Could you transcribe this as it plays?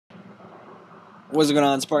What's going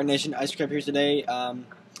on, Spartan Nation? Ice Crab here today.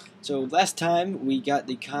 So last time we got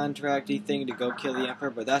the contracty thing to go kill the Emperor,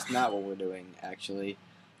 but that's not what we're doing, actually.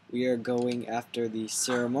 We are going after the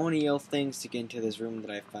ceremonial things to get into this room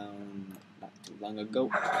that I found not too long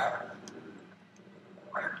ago.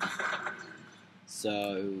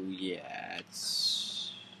 So, yeah,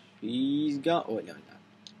 he's gone. Oh, wait, no, he's not.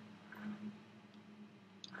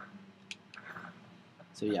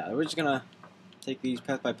 So, yeah, we're just gonna take these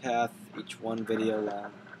path by path, each one video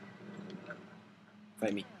long.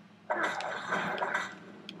 Fight me.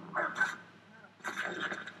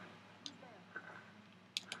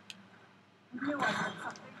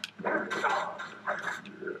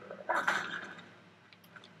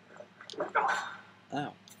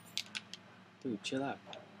 Ow. Dude, chill out.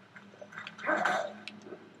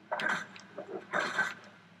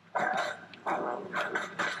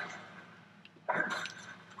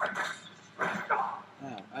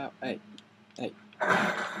 Ow, ow, hey. Hey.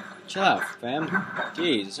 Chill out, fam.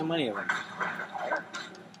 Jeez, there's so many of them.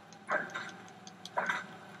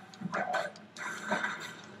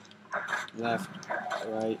 Left,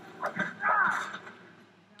 right.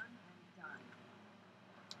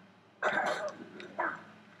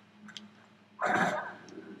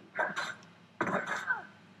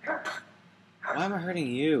 Why am I hurting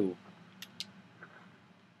you?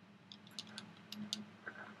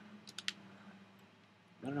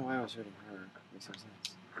 I don't know why I was hurting her. Makes no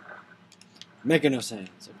sense. Making no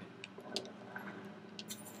sense. Okay.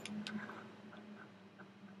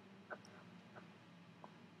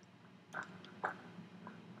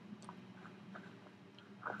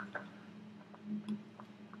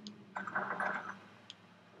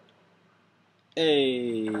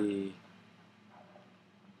 Hey.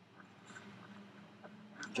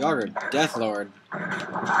 Jogger, Death Lord.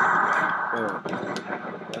 Whoa. Do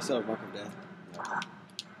I still have Mark of Death? No.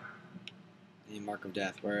 Any Mark of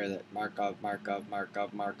Death. Where is it? Mark of. There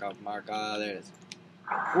it is.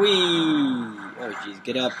 Whee! Oh, jeez.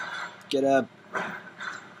 Get up. Get up.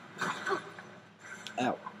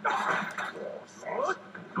 Ow.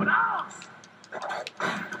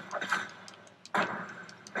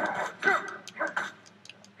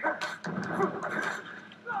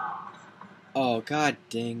 Oh, god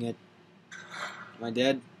dang it. Am I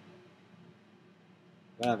dead?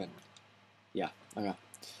 What happened? Yeah, okay.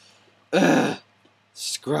 Ugh!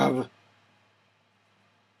 Scrub!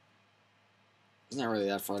 It's not really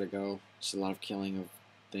that far to go. Just a lot of killing of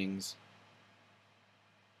things.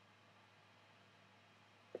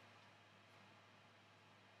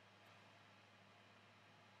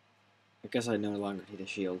 I guess I no longer need a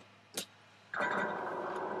shield.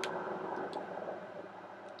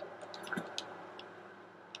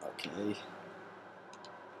 Okay.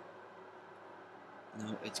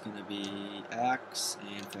 No, it's gonna be axe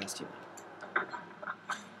and fast healing.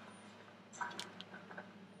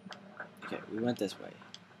 Okay, we went this way.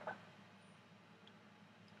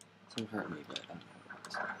 Some hurt me, but I don't know what it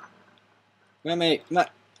is. Come on, mate! Come on!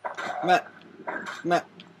 Come on! Come on!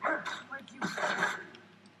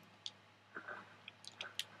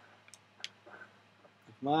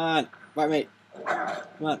 Come on! Right, mate!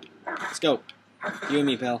 Come on! Let's go! You and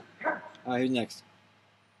me, pal. Alright, who's next?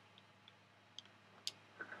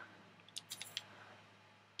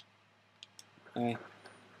 Alright.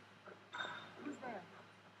 Who's there?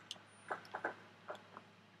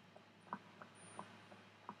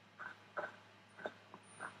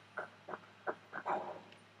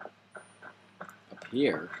 Up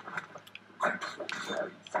here?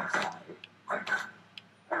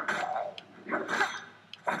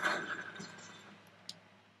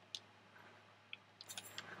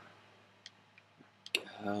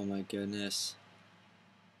 Oh my goodness.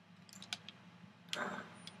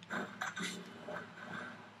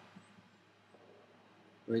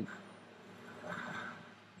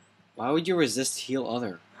 Why would you resist heal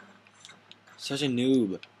other? Such a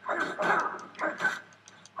noob.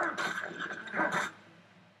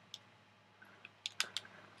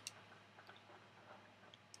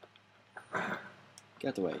 Get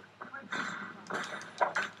out the way.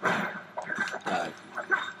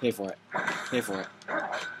 Pay for it. Pay for it.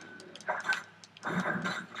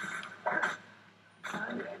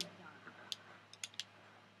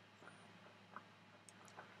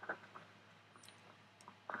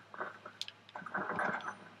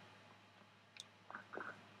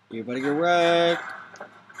 You better get wrecked.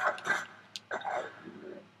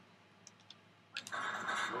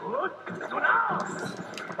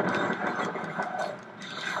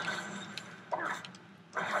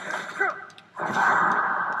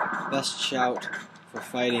 Best shout for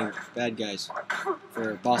fighting bad guys,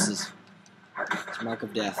 for bosses. It's Mark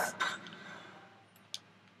of Death.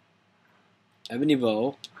 Ebony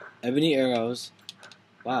bow, ebony arrows.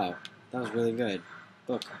 Wow, that was really good.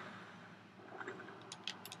 Book.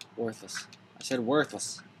 Worthless. I said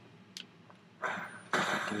worthless.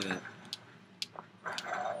 Give me that.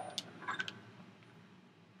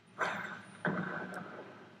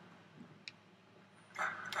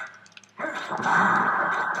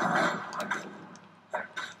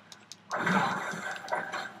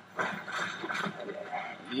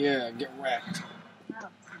 Yeah, get wrecked.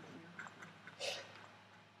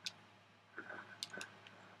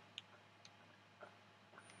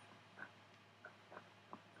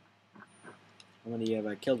 How many have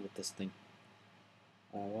I killed with this thing?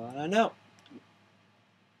 I wanna know.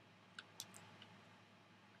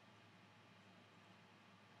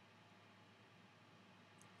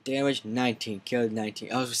 Damage 19. Killed 19.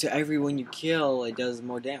 Oh, so every one you kill, it does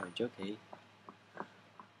more damage. Okay.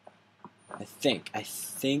 I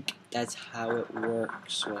think that's how it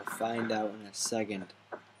works. We'll find out in a second.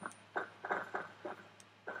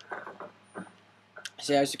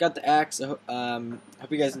 So yeah, I just got the axe. Hope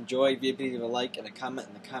you guys enjoyed. If you please leave a like and a comment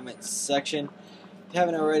in the comments section. If you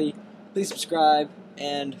haven't already, please subscribe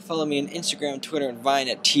and follow me on Instagram, Twitter, and Vine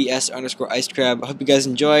at @TS_IceCrab. I hope you guys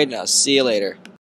enjoyed, and I'll see you later.